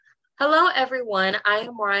Hello, everyone. I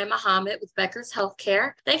am Ryan Muhammad with Becker's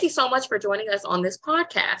Healthcare. Thank you so much for joining us on this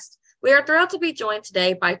podcast. We are thrilled to be joined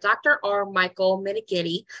today by Dr. R. Michael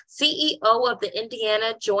Meneghetti, CEO of the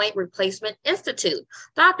Indiana Joint Replacement Institute.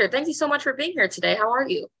 Doctor, thank you so much for being here today. How are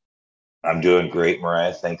you? I'm doing great,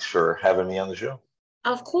 Mariah. Thanks for having me on the show.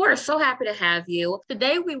 Of course, so happy to have you.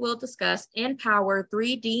 Today, we will discuss Empower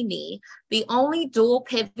 3D Knee, the only dual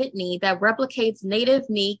pivot knee that replicates native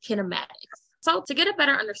knee kinematics. So, to get a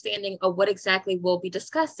better understanding of what exactly we'll be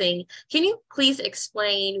discussing, can you please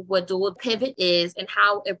explain what dual pivot is and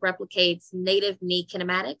how it replicates native knee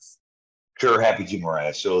kinematics? Sure, happy to,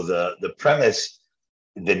 Mariah. So the premise,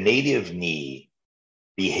 the native knee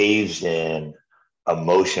behaves in a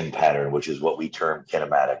motion pattern, which is what we term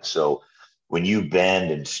kinematics. So when you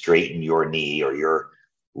bend and straighten your knee, or you're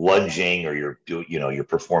lunging, or you're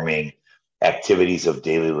performing activities of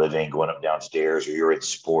daily living, going up downstairs, or you're in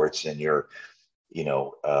sports and you're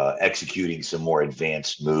executing some more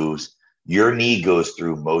advanced moves, your knee goes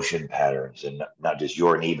through motion patterns, and not just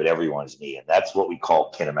your knee, but everyone's knee. And that's what we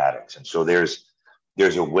call kinematics. And so there's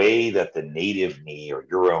a way that the native knee or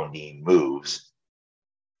your own knee moves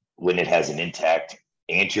when it has an intact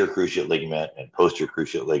anterior cruciate ligament and posterior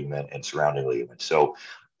cruciate ligament and surrounding ligaments. So,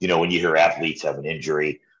 when you hear athletes have an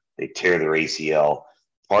injury, they tear their ACL.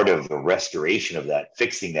 Part of the restoration of that,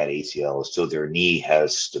 fixing that ACL, is so their knee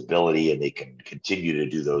has stability and they can continue to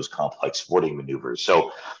do those complex sporting maneuvers.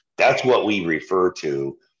 So that's what we refer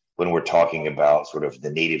to when we're talking about sort of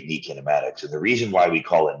the native knee kinematics. And the reason why we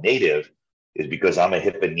call it native is because I'm a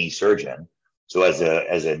hip and knee surgeon. So as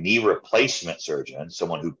a knee replacement surgeon,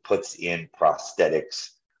 someone who puts in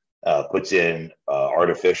prosthetics, puts in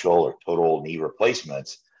artificial or total knee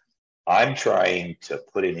replacements, I'm trying to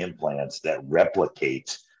put in implants that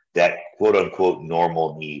replicates that quote unquote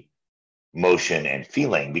normal knee motion and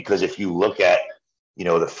feeling. Because if you look at,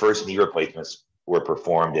 the first knee replacements were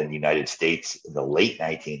performed in the United States in the late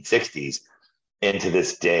 1960s, and to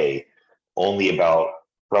this day, only about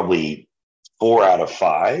probably 4 out of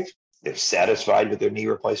 5 they're satisfied with their knee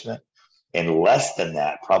replacement. And less than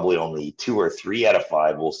that, probably only 2 or 3 out of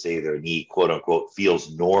 5 will say their knee, quote unquote,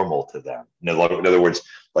 feels normal to them. In other words,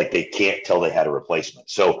 like they can't tell they had a replacement.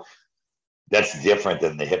 So that's different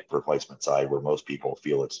than the hip replacement side, where most people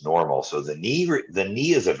feel it's normal. So the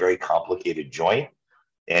knee is a very complicated joint.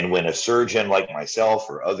 And when a surgeon like myself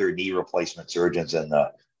or other knee replacement surgeons in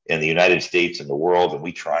the United States and the world, and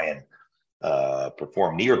we try and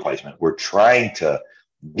perform knee replacement, we're trying to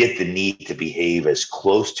get the knee to behave as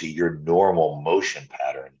close to your normal motion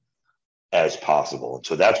pattern as possible. And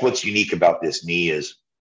so that's what's unique about this knee is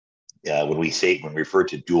when we refer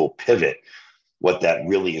to dual pivot, what that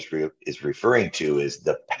really is referring to is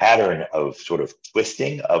the pattern of sort of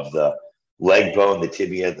twisting of the leg bone, the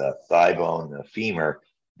tibia, the thigh bone, the femur.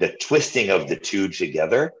 The twisting of the two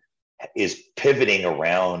together is pivoting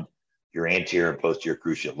around your anterior and posterior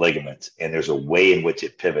cruciate ligaments. And there's a way in which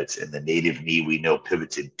it pivots. In the native knee, we know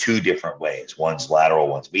pivots in 2 different ways. One's lateral,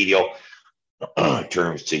 one's medial,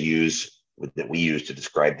 terms that we use to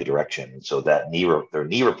describe the direction. And so that their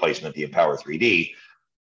knee replacement, the Empower 3D,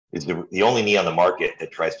 is the only knee on the market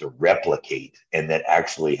that tries to replicate, and that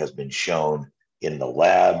actually has been shown in the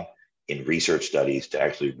lab, in research studies, to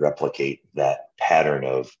actually replicate that pattern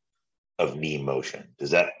of knee motion.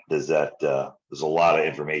 There's a lot of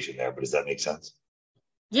information there, but does that make sense?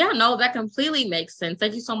 Yeah, no, that completely makes sense.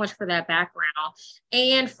 Thank you so much for that background.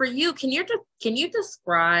 And for you, can you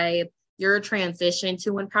describe your transition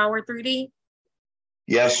to Empower 3D?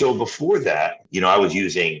 Yeah. So before that, I was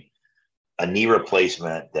using a knee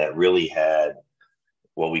replacement that really had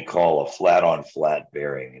what we call a flat on flat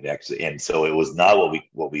bearing. And so it was not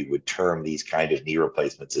what we would term these kind of knee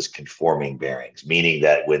replacements as conforming bearings, meaning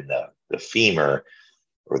that when the femur,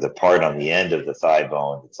 or the part on the end of the thigh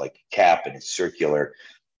bone, it's like a cap and it's circular,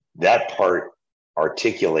 that part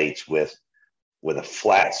articulates with a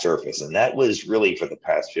flat surface. And that was really, for the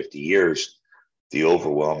past 50 years, the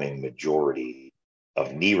overwhelming majority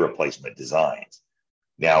of knee replacement designs.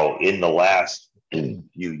 Now, in the last few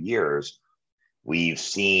years, we've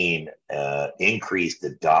seen increased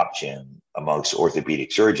adoption amongst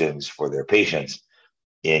orthopedic surgeons for their patients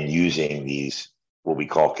in using these, what we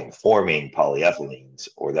call conforming polyethylenes,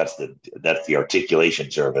 or that's the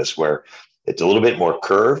articulation surface, where it's a little bit more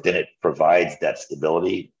curved and it provides that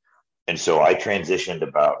stability. And so I transitioned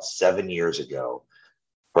about 7 years ago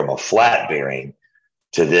from a flat bearing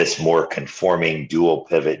to this more conforming dual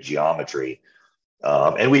pivot geometry.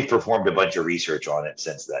 And we've performed a bunch of research on it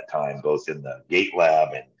since that time, both in the gait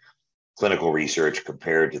lab and clinical research,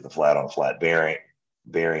 compared to the flat on flat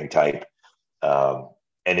bearing type.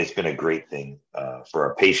 and it's been a great thing for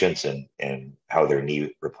our patients and how their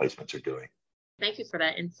knee replacements are doing. Thank you for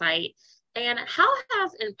that insight. And how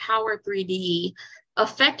has Empower 3D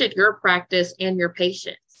affected your practice and your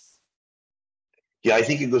patients? Yeah, I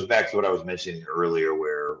think it goes back to what I was mentioning earlier,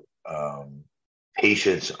 where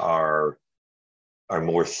patients are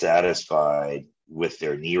more satisfied with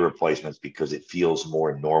their knee replacements because it feels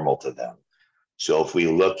more normal to them. So if we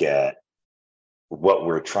look at what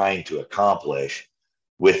we're trying to accomplish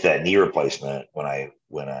with that knee replacement, when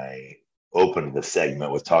I opened the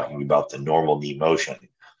segment with talking about the normal knee motion,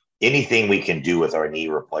 anything we can do with our knee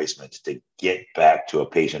replacements to get back to a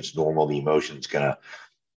patient's normal knee motion is gonna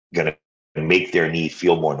make their knee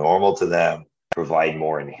feel more normal to them, provide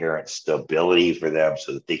more inherent stability for them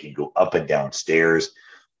so that they can go up and down stairs.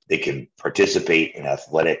 They can participate in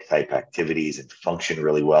athletic type activities and function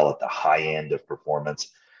really well at the high end of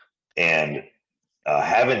performance. And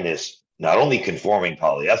having this not only conforming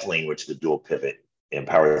polyethylene, which the dual pivot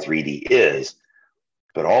Empower 3D is,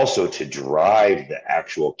 but also to drive the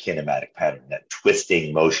actual kinematic pattern, that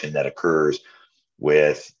twisting motion that occurs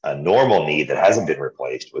with a normal knee that hasn't been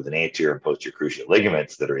replaced, with an anterior and posterior cruciate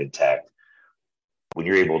ligaments that are intact. When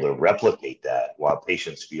you're able to replicate that while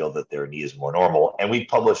patients feel that their knee is more normal, and we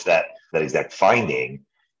published that exact finding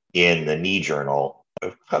in the Knee Journal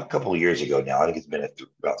a couple of years ago now. I think it's been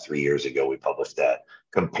about 3 years ago we published that,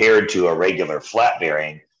 compared to a regular flat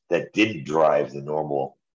bearing that didn't drive the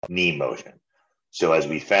normal knee motion. So as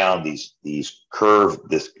we found these curved,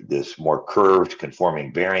 this more curved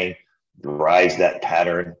conforming bearing drives that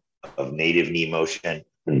pattern of native knee motion,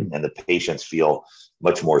 and the patients feel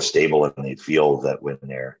much more stable, and they feel that when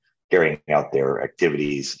they're carrying out their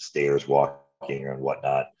activities, stairs, walking, and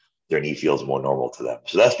whatnot, their knee feels more normal to them.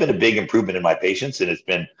 So that's been a big improvement in my patients, and it's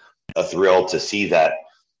been a thrill to see that.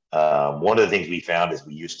 One of the things we found is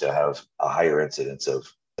we used to have a higher incidence of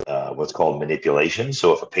what's called manipulation.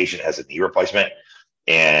 So if a patient has a knee replacement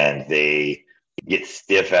and they get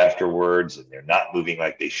stiff afterwards and they're not moving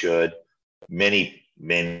like they should, many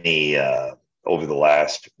over the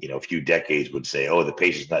last few decades would say, oh, the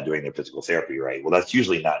patient's not doing their physical therapy right. Well, that's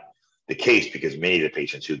usually not the case, because many of the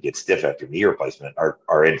patients who get stiff after knee replacement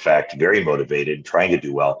are in fact very motivated and trying to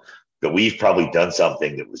do well. But we've probably done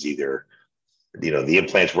something that was either the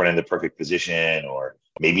implants weren't in the perfect position, or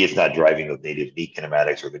maybe it's not driving with native knee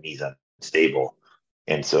kinematics, or the knee's unstable.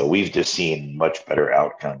 And so we've just seen much better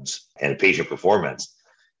outcomes and patient performance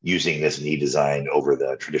using this knee design over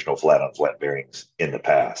the traditional flat on flat bearings in the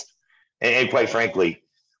past. And quite frankly,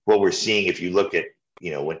 what we're seeing, if you look at,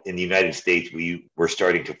 when in the United States, we're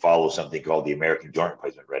starting to follow something called the American Joint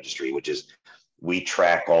Replacement Registry, which is we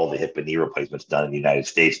track all the hip and knee replacements done in the United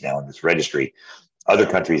States now in this registry. Other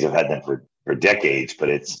countries have had them for decades, but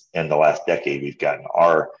it's in the last decade we've gotten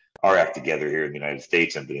our act together here in the United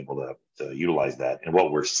States and been able to utilize that. And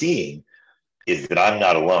what we're seeing is that I'm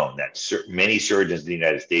not alone, that many surgeons in the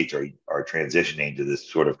United States are transitioning to this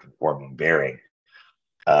sort of conforming bearing.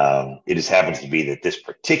 It just happens to be that this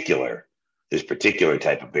particular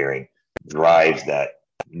type of bearing drives that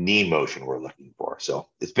knee motion we're looking for. So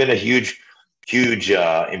it's been a huge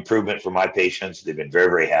improvement for my patients. They've been very,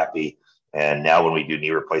 very happy. And now when we do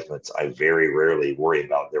knee replacements, I very rarely worry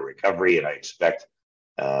about their recovery. And I expect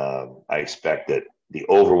that the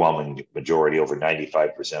overwhelming majority, over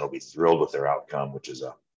 95%, will be thrilled with their outcome, which is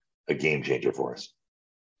a game changer for us.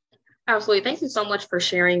 Absolutely. Thank you so much for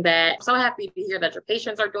sharing that. I'm so happy to hear that your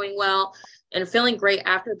patients are doing well and feeling great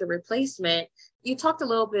after the replacement. You talked a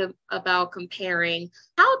little bit about comparing.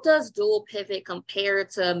 How does dual pivot compare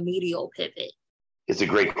to medial pivot? It's a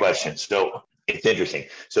great question. So it's interesting.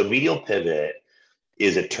 So medial pivot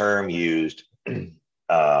is a term used,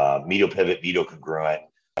 medial pivot, medial congruent.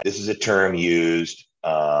 This is a term used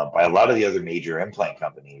by a lot of the other major implant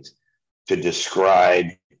companies to describe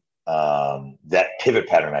that pivot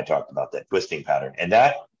pattern I talked about, that twisting pattern. And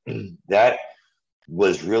that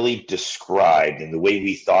was really described in the way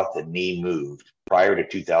we thought the knee moved prior to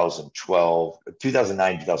 2012,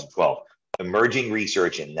 2009, 2012. Emerging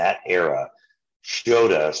research in that era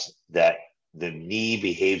showed us that the knee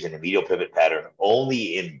behaves in a medial pivot pattern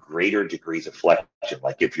only in greater degrees of flexion,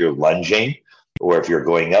 like if you're lunging or if you're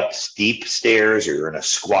going up steep stairs or you're in a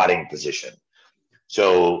squatting position.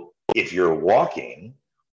 So if you're walking,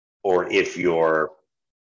 or if you're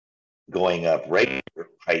going up regular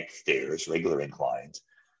height stairs, regular inclines,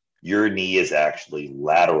 your knee is actually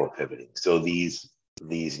lateral pivoting. So these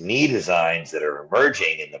knee designs that are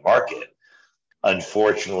emerging in the market,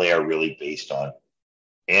 unfortunately, are really based on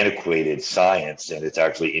antiquated science, and it's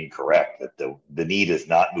actually incorrect that the knee does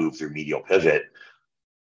not move through medial pivot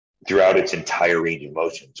throughout its entire range of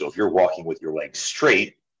motion. So if you're walking with your legs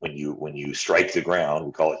straight, when you strike the ground,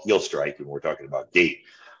 we call it heel strike when we're talking about gait.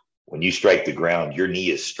 When you strike the ground, your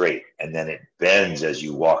knee is straight and then it bends as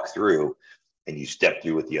you walk through and you step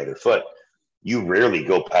through with the other foot. You rarely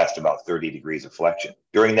go past about 30 degrees of flexion.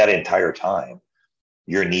 During that entire time,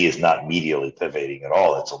 your knee is not medially pivoting at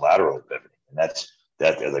all. It's a laterally pivoting. And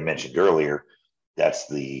that, as I mentioned earlier, that's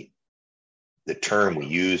the term we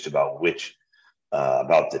used about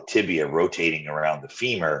about the tibia rotating around the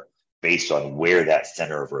femur based on where that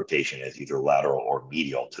center of rotation is, either lateral or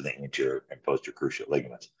medial to the anterior and posterior cruciate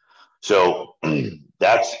ligaments. So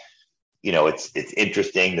that's, it's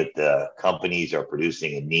interesting that the companies are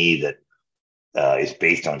producing a knee that is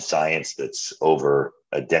based on science that's over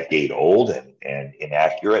a decade old and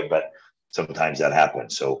inaccurate, but sometimes that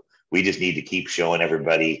happens. So we just need to keep showing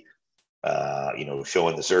everybody,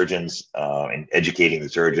 showing the surgeons and educating the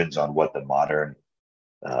surgeons on what the modern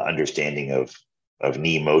understanding of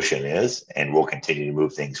knee motion is, and we'll continue to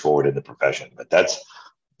move things forward in the profession. But that's,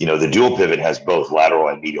 the dual pivot has both lateral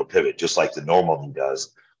and medial pivot, just like the normal knee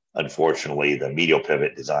does. Unfortunately, the medial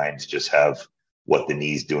pivot designs just have what the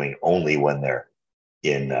knee's doing only when they're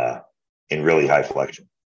in really high flexion.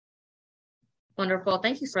 Wonderful.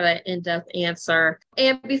 Thank you for that in-depth answer.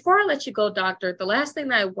 And before I let you go, doctor, the last thing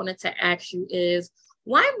that I wanted to ask you is,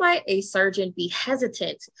 why might a surgeon be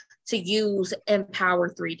hesitant to use Empower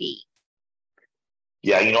 3D?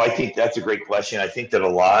 Yeah, I think that's a great question. I think that a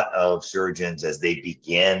lot of surgeons, as they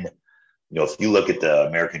begin, if you look at the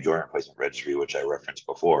American Joint Replacement Registry, which I referenced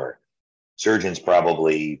before, surgeons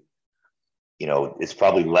probably, it's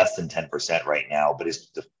probably less than 10% right now, but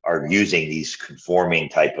are using these conforming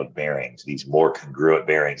type of bearings, these more congruent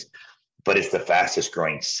bearings, but it's the fastest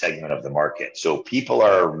growing segment of the market. So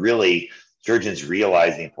surgeons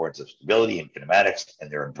realize the importance of stability and kinematics, and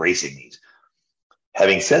they're embracing these.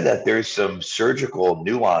 Having said that, there's some surgical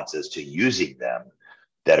nuances to using them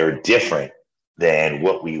that are different than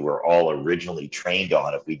what we were all originally trained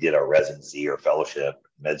on if we did our residency or fellowship,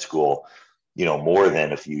 med school, more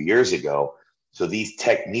than a few years ago. So these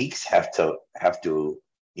techniques have to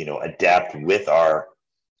adapt with our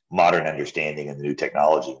modern understanding and the new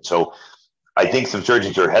technology. So I think some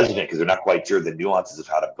surgeons are hesitant because they're not quite sure the nuances of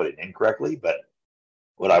how to put it in correctly. But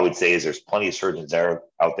what I would say is there's plenty of surgeons out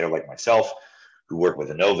there like myself who work with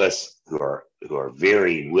Enovis, who are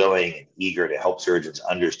very willing and eager to help surgeons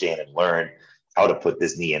understand and learn how to put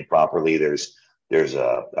this knee in properly. There's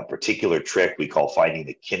a particular trick we call finding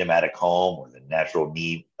the kinematic home, or the natural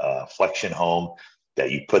knee flexion home,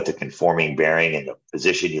 that you put the conforming bearing in the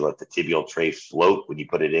position, you let the tibial tray float when you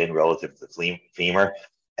put it in relative to the femur,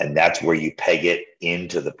 and that's where you peg it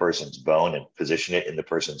into the person's bone and position it in the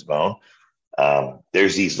person's bone.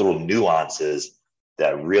 There's these little nuances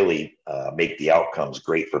that really make the outcomes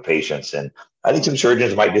great for patients. And I think some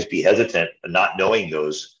surgeons might just be hesitant, not knowing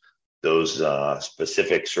those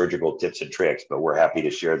specific surgical tips and tricks, but we're happy to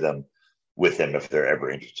share them with them if they're ever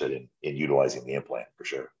interested in utilizing the implant, for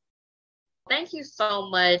sure. Thank you so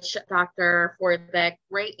much, Doctor, for that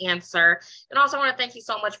great answer. And also I want to thank you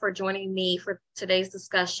so much for joining me for today's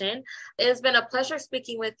discussion. It has been a pleasure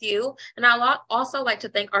speaking with you. And I'd also like to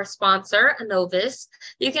thank our sponsor, Enovis.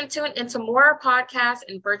 You can tune into more podcasts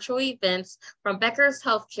and virtual events from Becker's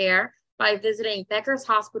Healthcare by visiting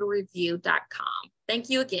beckershospitalreview.com. Thank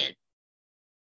you again.